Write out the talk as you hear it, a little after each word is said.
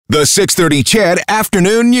The 6:30 CHED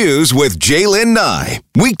Afternoon News with Jaylen Nye.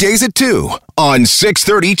 Weekdays at 2 on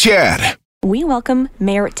 6:30 CHED. We welcome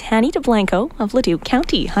Mayor Tanni Doblanko of Leduc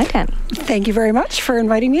County. Hi, Tanni. Thank you very much for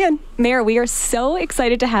inviting me in. Mayor, we are so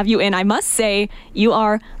excited to have you in. I must say, you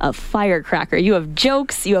are a firecracker. You have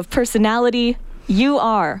jokes, you have personality. You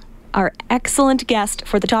are our excellent guest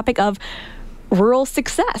for the topic of rural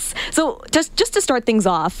success. So just to start things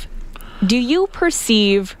off, do you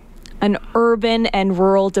perceive an urban and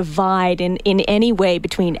rural divide in any way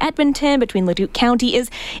between Edmonton, between Leduc County? Is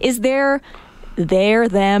there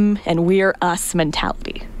them, and we're us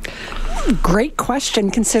mentality? Great question,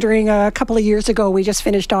 considering a couple of years ago we just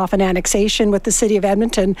finished off an annexation with the city of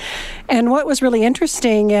Edmonton. And what was really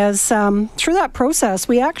interesting is through that process,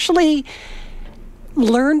 we actually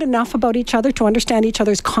learned enough about each other to understand each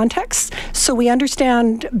other's contexts. So we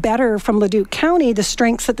understand better from Leduc County the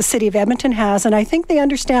strengths that the city of Edmonton has, and I think they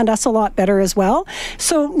understand us a lot better as well.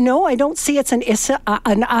 So no, I don't see it's an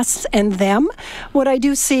us and them. What I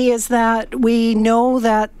do see is that we know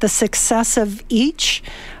that the success of each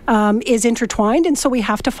is intertwined, and so we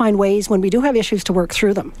have to find ways when we do have issues to work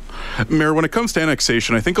through them. Mayor, when it comes to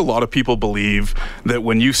annexation, I think a lot of people believe that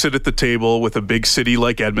when you sit at the table with a big city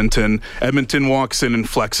like Edmonton walks in and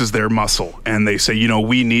flexes their muscle, and they say,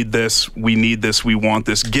 we need this, we want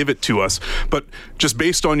this, give it to us. But just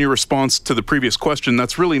based on your response to the previous question,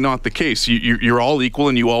 that's really not the case. You're all equal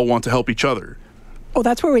and you all want to help each other. Oh,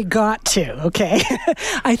 that's where we got to, okay.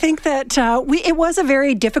 I think that it was a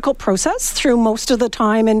very difficult process through most of the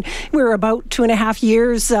time, and we were about 2.5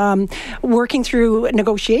 years working through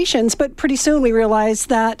negotiations, but pretty soon we realized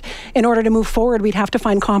that in order to move forward, we'd have to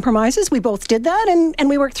find compromises. We both did that, and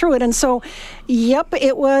we worked through it. And so, yep,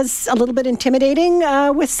 it was a little bit intimidating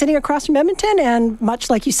with sitting across from Edmonton, and much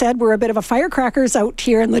like you said, we're a bit of a firecrackers out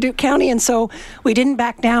here in Leduc County, and so we didn't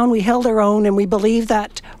back down, we held our own, and we believe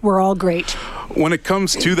that we're all great. When it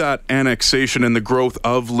comes to that annexation and the growth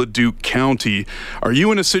of Leduc County, are you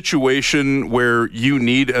in a situation where you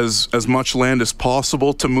need as much land as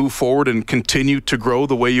possible to move forward and continue to grow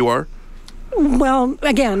the way you are? Well,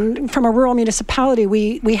 again, from a rural municipality,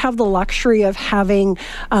 we have the luxury of having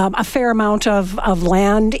a fair amount of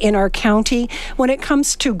land in our county. When it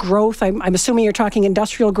comes to growth, I'm assuming you're talking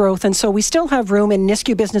industrial growth, and so we still have room in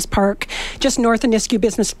Nisku Business Park, just north of Nisku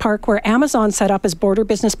Business Park, where Amazon set up as Border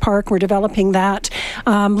Business Park. We're developing that.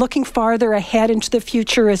 Looking farther ahead into the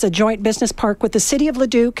future is a joint business park with the city of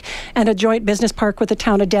Leduc and a joint business park with the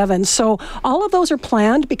town of Devon. So all of those are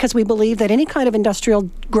planned because we believe that any kind of industrial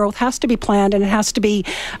growth has to be planned, and it has to be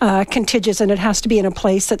contiguous, and it has to be in a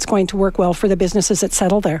place that's going to work well for the businesses that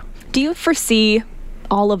settle there. Do you foresee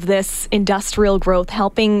all of this industrial growth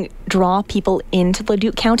helping draw people into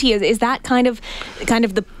Leduc County? Is that kind of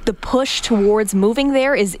the push towards moving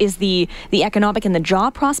there? Is the economic and the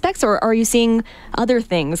job prospects, or are you seeing other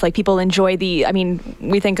things like people enjoy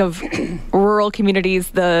we think of rural communities,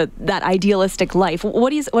 that idealistic life?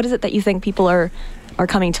 What is it that you think people are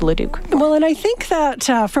coming to Leduc? Well, and I think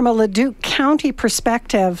that from a Leduc County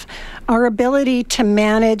perspective, our ability to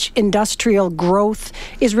manage industrial growth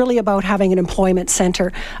is really about having an employment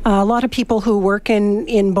center. A lot of people who work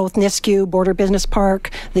in both Nisku, Border Business Park,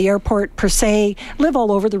 the airport per se, live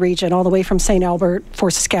all over the region, all the way from St. Albert,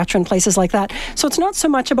 Fort Saskatchewan, places like that. So it's not so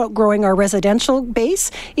much about growing our residential base.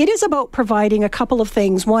 It is about providing a couple of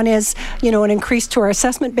things. One is, an increase to our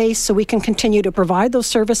assessment base so we can continue to provide those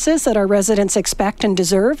services that our residents expect and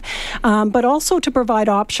deserve, but also to provide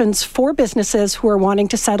options for businesses who are wanting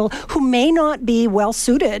to settle, who may not be well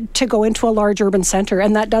suited to go into a large urban center,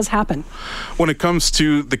 and that does happen. When it comes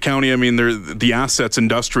to the county, the assets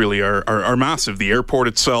industrially are massive. The airport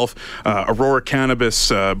itself, Aurora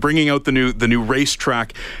Cannabis, bringing out the new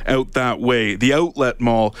racetrack out that way, the outlet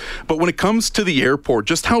mall. But when it comes to the airport,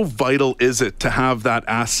 just how vital is it to have that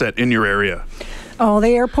asset in your area? Oh, the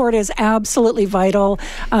airport is absolutely vital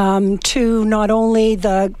to not only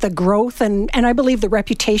the growth and I believe the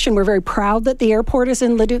reputation. We're very proud that the airport is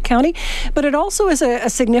in Leduc County, but it also is a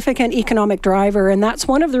significant economic driver, and that's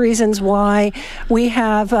one of the reasons why we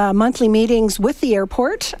have monthly meetings with the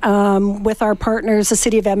airport, with our partners, the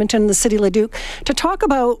City of Edmonton and the City of Leduc, to talk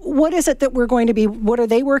about what is it that we're going to be, what are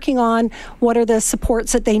they working on, what are the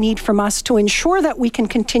supports that they need from us to ensure that we can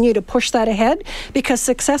continue to push that ahead, because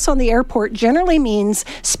success on the airport generally means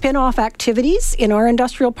spin-off activities in our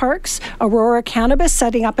industrial parks. Aurora Cannabis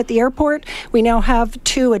setting up at the airport. We now have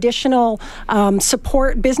 2 additional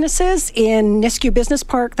support businesses in Nisku Business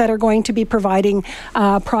Park that are going to be providing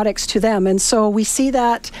products to them. And so we see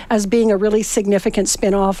that as being a really significant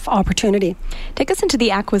spin-off opportunity. Take us into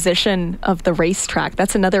the acquisition of the racetrack.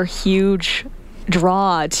 That's another huge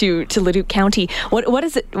draw to Leduc County. What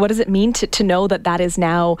does it mean to know that is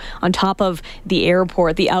now on top of the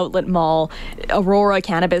airport, the outlet mall, Aurora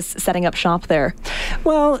Cannabis setting up shop there?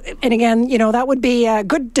 Well, and again, that would be a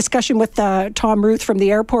good discussion with Tom Ruth from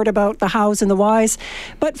the airport about the hows and the whys.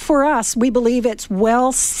 But for us, we believe it's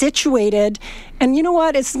well situated. And you know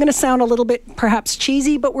what? It's going to sound a little bit perhaps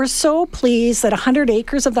cheesy, but we're so pleased that 100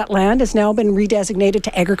 acres of that land has now been redesignated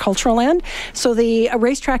to agricultural land. So the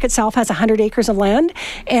racetrack itself has 100 acres of land,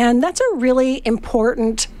 and that's a really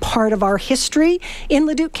important part of our history in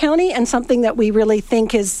Leduc County and something that we really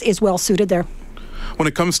think is well suited there. When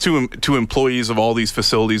it comes to employees of all these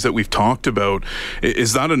facilities that we've talked about,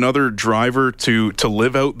 is that another driver to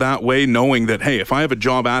live out that way, knowing that, hey, if I have a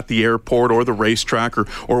job at the airport or the racetrack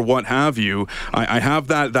or what have you, I have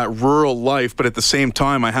that rural life, but at the same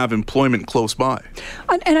time, I have employment close by?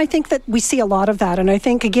 And I think that we see a lot of that. And I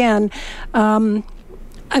think, again,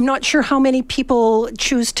 I'm not sure how many people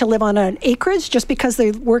choose to live on an acreage just because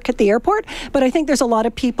they work at the airport, but I think there's a lot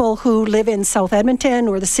of people who live in South Edmonton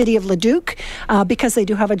or the city of Leduc because they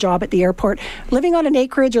do have a job at the airport. Living on an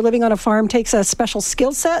acreage or living on a farm takes a special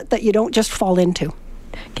skill set that you don't just fall into.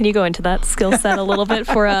 Can you go into that skill set a little bit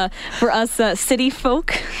for us city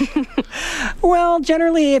folk? Well,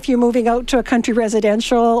 generally, if you're moving out to a country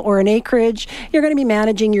residential or an acreage, you're going to be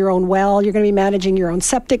managing your own well. You're going to be managing your own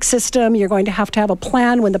septic system. You're going to have a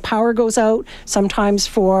plan when the power goes out, sometimes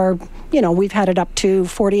for, we've had it up to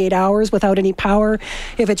 48 hours without any power.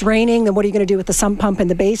 If it's raining, then what are you going to do with the sump pump in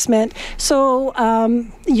the basement? So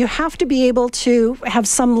you have to be able to have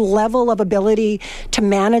some level of ability to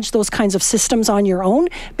manage those kinds of systems on your own,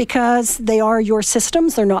 because they are your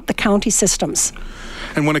systems, they're not the county systems.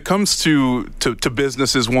 And when it comes to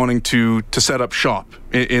businesses wanting to set up shop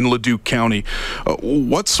in Leduc County,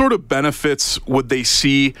 what sort of benefits would they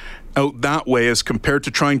see out that way as compared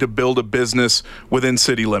to trying to build a business within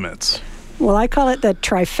city limits? Well, I call it the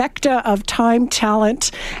trifecta of time, talent,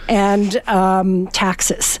 and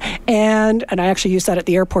taxes. And I actually used that at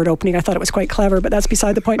the airport opening. I thought it was quite clever, but that's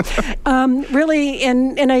beside the point. Really,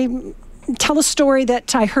 and I tell a story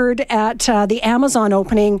that I heard at the Amazon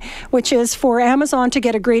opening, which is for Amazon to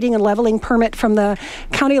get a grading and leveling permit from the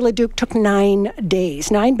County of Leduc took 9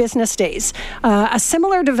 business days. A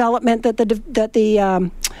similar development that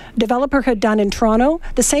the developer had done in Toronto,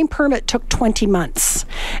 the same permit took 20 months.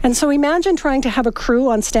 And so imagine trying to have a crew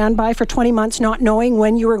on standby for 20 months, not knowing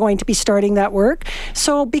when you were going to be starting that work.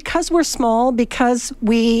 So because we're small, because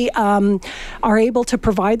we are able to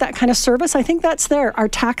provide that kind of service, I think that's there. Our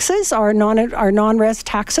taxes, our non-res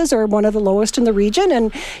taxes are one of the lowest in the region,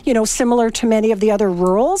 and similar to many of the other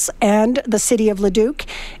rurals and the city of Leduc,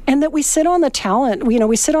 and that we sit on the talent.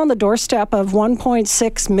 We sit on the doorstep of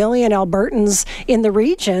 1.6 million Albertans in the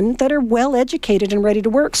region that are well educated and ready to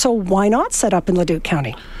work. So why not set up in Leduc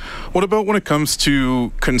County? What about when it comes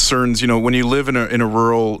to concerns, when you live in a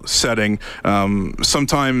rural setting,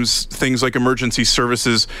 sometimes things like emergency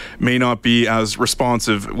services may not be as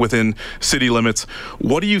responsive within city limits.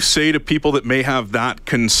 What do you say to people that may have that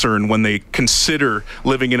concern when they consider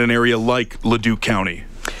living in an area like Leduc County?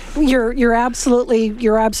 You're absolutely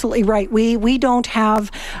right. We don't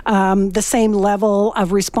have the same level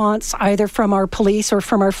of response either from our police or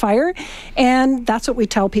from our fire, and that's what we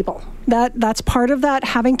tell people. That's part of that,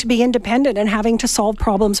 having to be independent and having to solve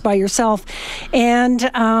problems by yourself.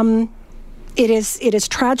 And it is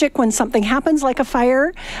tragic when something happens, like a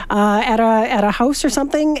fire at a house or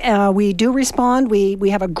something. We do respond. We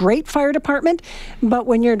have a great fire department, but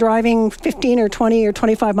when you're driving 15 or 20 or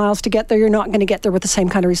 25 miles to get there, you're not going to get there with the same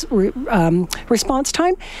kind of response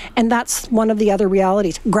time. And that's one of the other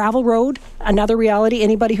realities. Gravel road, another reality.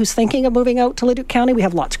 Anybody who's thinking of moving out to Leduc County, we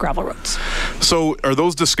have lots of gravel roads. So are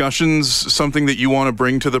those discussions something that you want to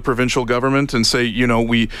bring to the provincial government and say,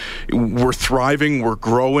 we're thriving, we're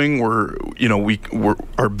growing,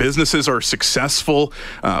 our businesses are successful,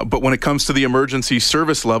 but when it comes to the emergency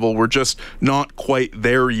service level, we're just not quite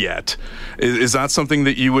there yet. Is that something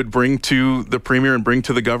that you would bring to the Premier and bring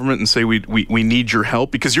to the government and say, we need your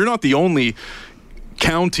help? Because you're not the only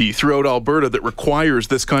county throughout Alberta that requires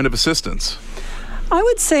this kind of assistance. I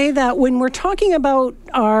would say that when we're talking about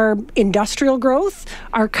our industrial growth,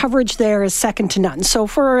 our coverage there is second to none. So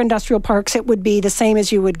for our industrial parks, it would be the same as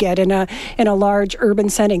you would get in a large urban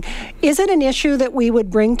setting. Is it an issue that we would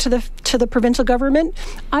bring to the provincial government?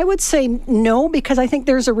 I would say no, because I think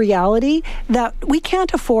there's a reality that we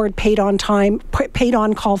can't afford paid on call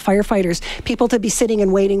firefighters, people to be sitting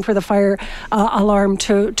and waiting for the fire alarm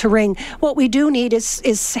to ring. What we do need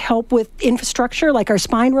is help with infrastructure, like our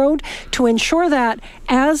spine road, to ensure that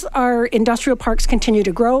as our industrial parks continue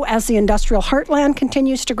to grow, as the industrial heartland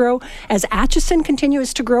continues to grow, as Atchison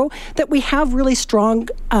continues to grow, that we have really strong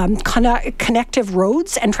connective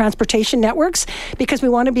roads and transportation networks, because we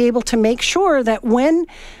want to be able to make sure that when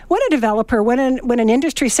a developer, when an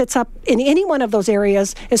industry sits up in any one of those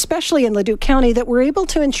areas, especially in Leduc County, that we're able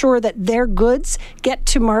to ensure that their goods get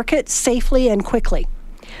to market safely and quickly.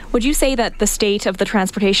 Would you say that the state of the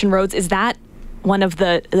transportation roads, is that one of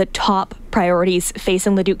the top priorities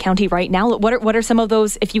facing Leduc County right now? What are some of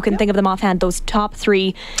those, if you can think of them offhand, those top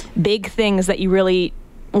 3 big things that you really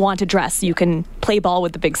want to address? You can play ball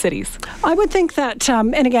with the big cities. I would think that,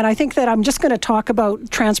 and again, I think that I'm just going to talk about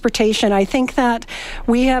transportation. I think that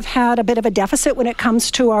we have had a bit of a deficit when it comes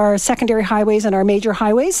to our secondary highways and our major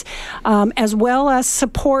highways, as well as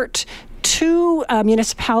support to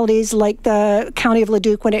municipalities like the County of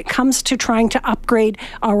Leduc when it comes to trying to upgrade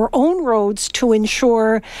our own roads to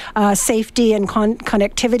ensure safety and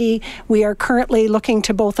connectivity. We are currently looking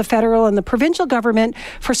to both the federal and the provincial government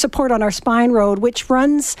for support on our Spine Road, which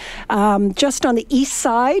runs just on the east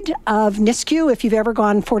side of Nisku. If you've ever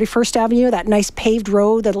gone 41st Avenue, that nice paved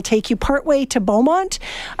road that'll take you partway to Beaumont,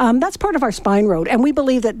 that's part of our Spine Road, and we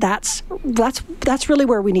believe that that's really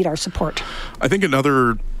where we need our support. I think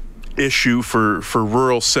another issue for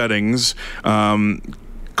rural settings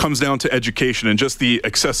comes down to education and just the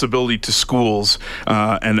accessibility to schools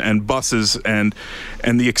and buses and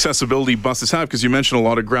the accessibility buses have, because you mentioned a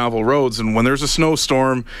lot of gravel roads, and when there's a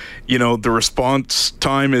snowstorm, the response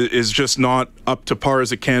time is just not up to par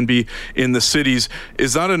as it can be in the cities.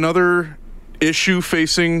 Is that another issue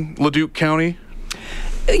facing Leduc County?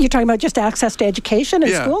 You're talking about just access to education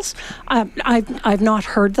in schools? I've not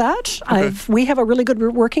heard that. Okay. We have a really good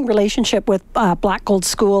working relationship with Black Gold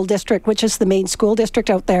School District, which is the main school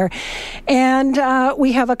district out there. And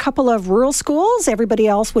we have a couple of rural schools. Everybody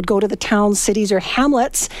else would go to the towns, cities, or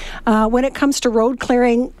hamlets. When it comes to road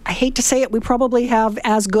clearing, I hate to say it, we probably have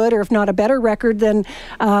as good, or if not a better record than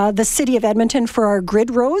the city of Edmonton for our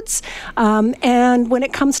grid roads. And when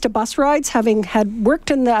it comes to bus rides, having had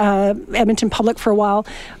worked in the Edmonton Public for a while,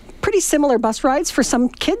 pretty similar bus rides for some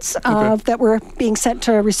kids that were being sent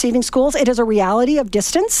to receiving schools. It is a reality of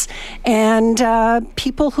distance, and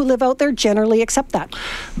people who live out there generally accept that.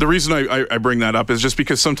 The reason I bring that up is just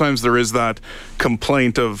because sometimes there is that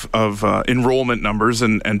complaint of enrollment numbers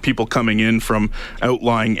and people coming in from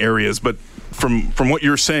outlying areas, but from what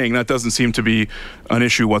you're saying, that doesn't seem to be an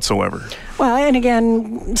issue whatsoever. Well, and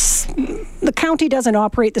again, the county doesn't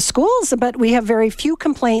operate the schools, but we have very few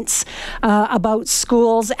complaints about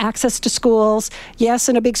schools, access to schools. Yes,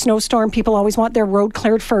 in a big snowstorm, people always want their road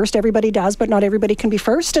cleared first. Everybody does, but not everybody can be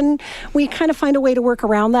first. And we kind of find a way to work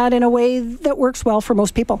around that in a way that works well for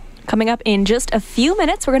most people. Coming up in just a few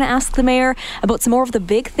minutes, we're going to ask the mayor about some more of the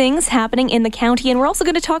big things happening in the county, and we're also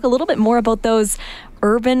going to talk a little bit more about those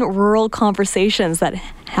urban-rural conversations that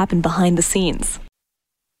happen behind the scenes.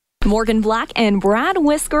 Morgan Black and Brad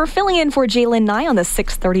Whisker filling in for Jaylyn Nye on the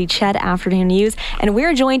 6:30 CHED Afternoon News, and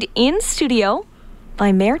we're joined in studio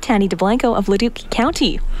by Mayor Tanni Doblanko of Leduc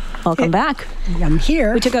County. Welcome back. I'm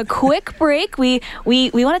here. We took a quick break. We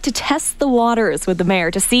wanted to test the waters with the mayor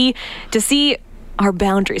to see our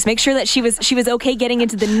boundaries, make sure that she was okay getting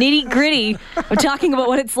into the nitty gritty of talking about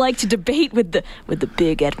what it's like to debate with the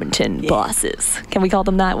big Edmonton bosses. Can we call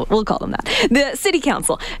them that? We'll call them that. The city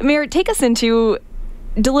council. Mayor, take us into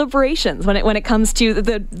deliberations when it comes to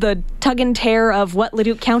the tug and tear of what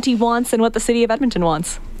Leduc County wants and what the city of Edmonton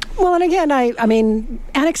wants. Well, and again, I mean,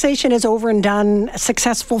 annexation is over and done,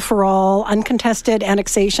 successful for all, uncontested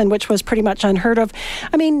annexation, which was pretty much unheard of.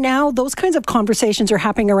 I mean, now those kinds of conversations are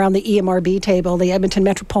happening around the EMRB table, the Edmonton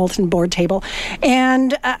Metropolitan Board table.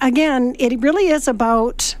 And again, it really is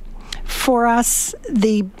about, for us,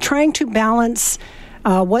 the trying to balance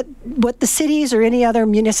what the cities or any other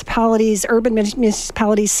municipalities, urban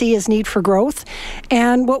municipalities see as need for growth,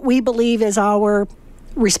 and what we believe is our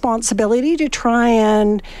responsibility to try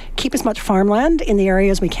and keep as much farmland in the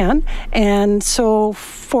area as we can. And so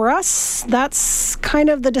for us, that's kind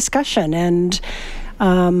of the discussion. And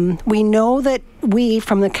we know that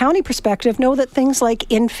from the county perspective, know that things like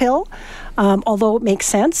infill, although it makes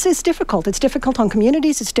sense, is difficult. It's difficult on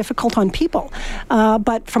communities, it's difficult on people.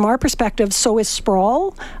 But from our perspective, so is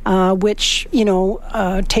sprawl, which,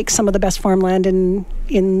 takes some of the best farmland in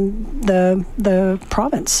the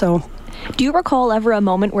province. So, do you recall ever a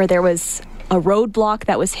moment where there was a roadblock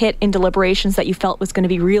that was hit in deliberations that you felt was going to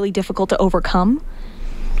be really difficult to overcome?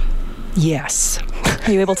 Yes.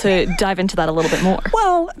 Are you able to dive into that a little bit more?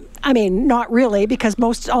 Well, I mean, not really, because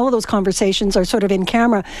all of those conversations are sort of in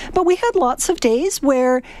camera. But we had lots of days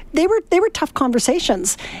where they were tough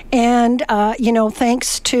conversations. And,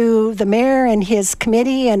 thanks to the mayor and his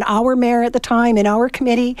committee and our mayor at the time and our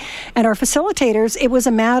committee and our facilitators, it was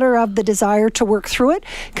a matter of the desire to work through it,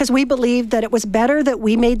 because we believed that it was better that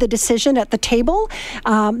we made the decision at the table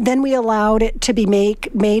than we allowed it to be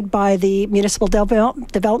made by the Municipal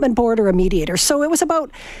Development Board or a mediator. So it was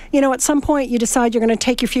about, at some point you decide you're going to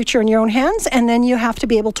take your future in your own hands, and then you have to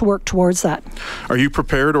be able to work towards that. Are you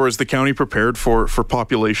prepared, or is the county prepared for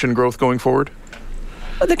population growth going forward?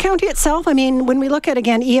 The county itself, I mean, when we look at,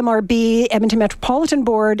 again, EMRB, Edmonton Metropolitan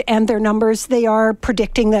Board, and their numbers, they are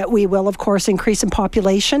predicting that we will, of course, increase in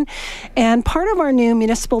population. And part of our new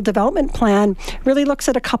municipal development plan really looks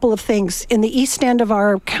at a couple of things. In the east end of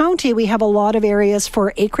our county, we have a lot of areas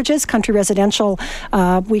for acreages, country residential,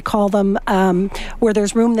 we call them, where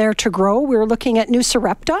there's room there to grow. We're looking at New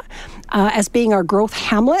Sarepta as being our growth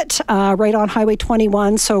hamlet right on Highway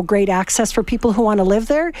 21, so great access for people who want to live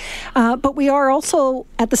there. But we are also,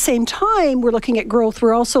 at the same time, we're looking at growth.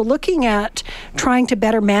 We're also looking at trying to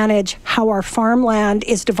better manage how our farmland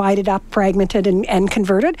is divided up, fragmented, and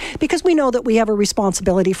converted, because we know that we have a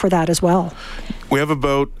responsibility for that as well. We have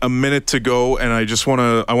about a minute to go, and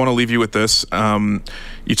I want to leave you with this.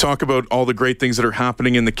 You talk about all the great things that are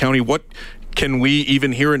happening in the county. What can we,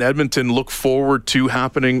 even here in Edmonton, look forward to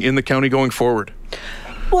happening in the county going forward?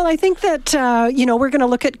 Well, I think that, we're going to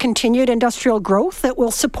look at continued industrial growth that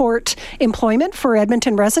will support employment for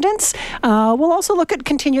Edmonton residents. We'll also look at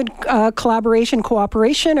continued collaboration,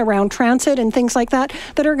 cooperation around transit and things like that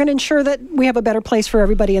are going to ensure that we have a better place for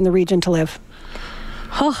everybody in the region to live.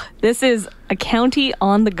 Oh, this is a county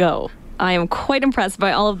on the go. I am quite impressed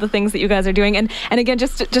by all of the things that you guys are doing. And again,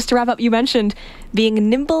 just to wrap up, you mentioned being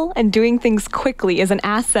nimble and doing things quickly is an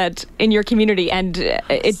asset in your community. And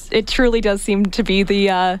it truly does seem to be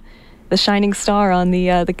the shining star on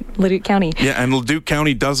the Leduc County. Yeah, and Leduc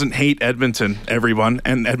County doesn't hate Edmonton, everyone,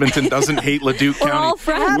 and Edmonton doesn't hate Leduc County. We're all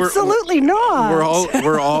friends. Absolutely not.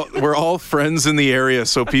 We're all friends in the area.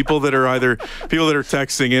 So people that are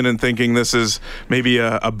texting in and thinking this is maybe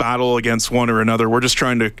a battle against one or another, we're just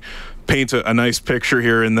trying to paint a nice picture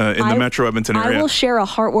here in the Metro Edmonton area. I will share a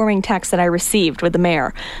heartwarming text that I received with the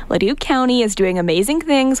mayor. Leduc County is doing amazing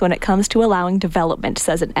things when it comes to allowing development,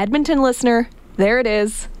 says an Edmonton listener. There it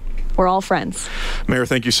is. We're all friends. Mayor,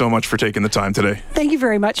 thank you so much for taking the time today. Thank you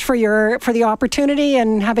very much for the opportunity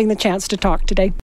and having the chance to talk today.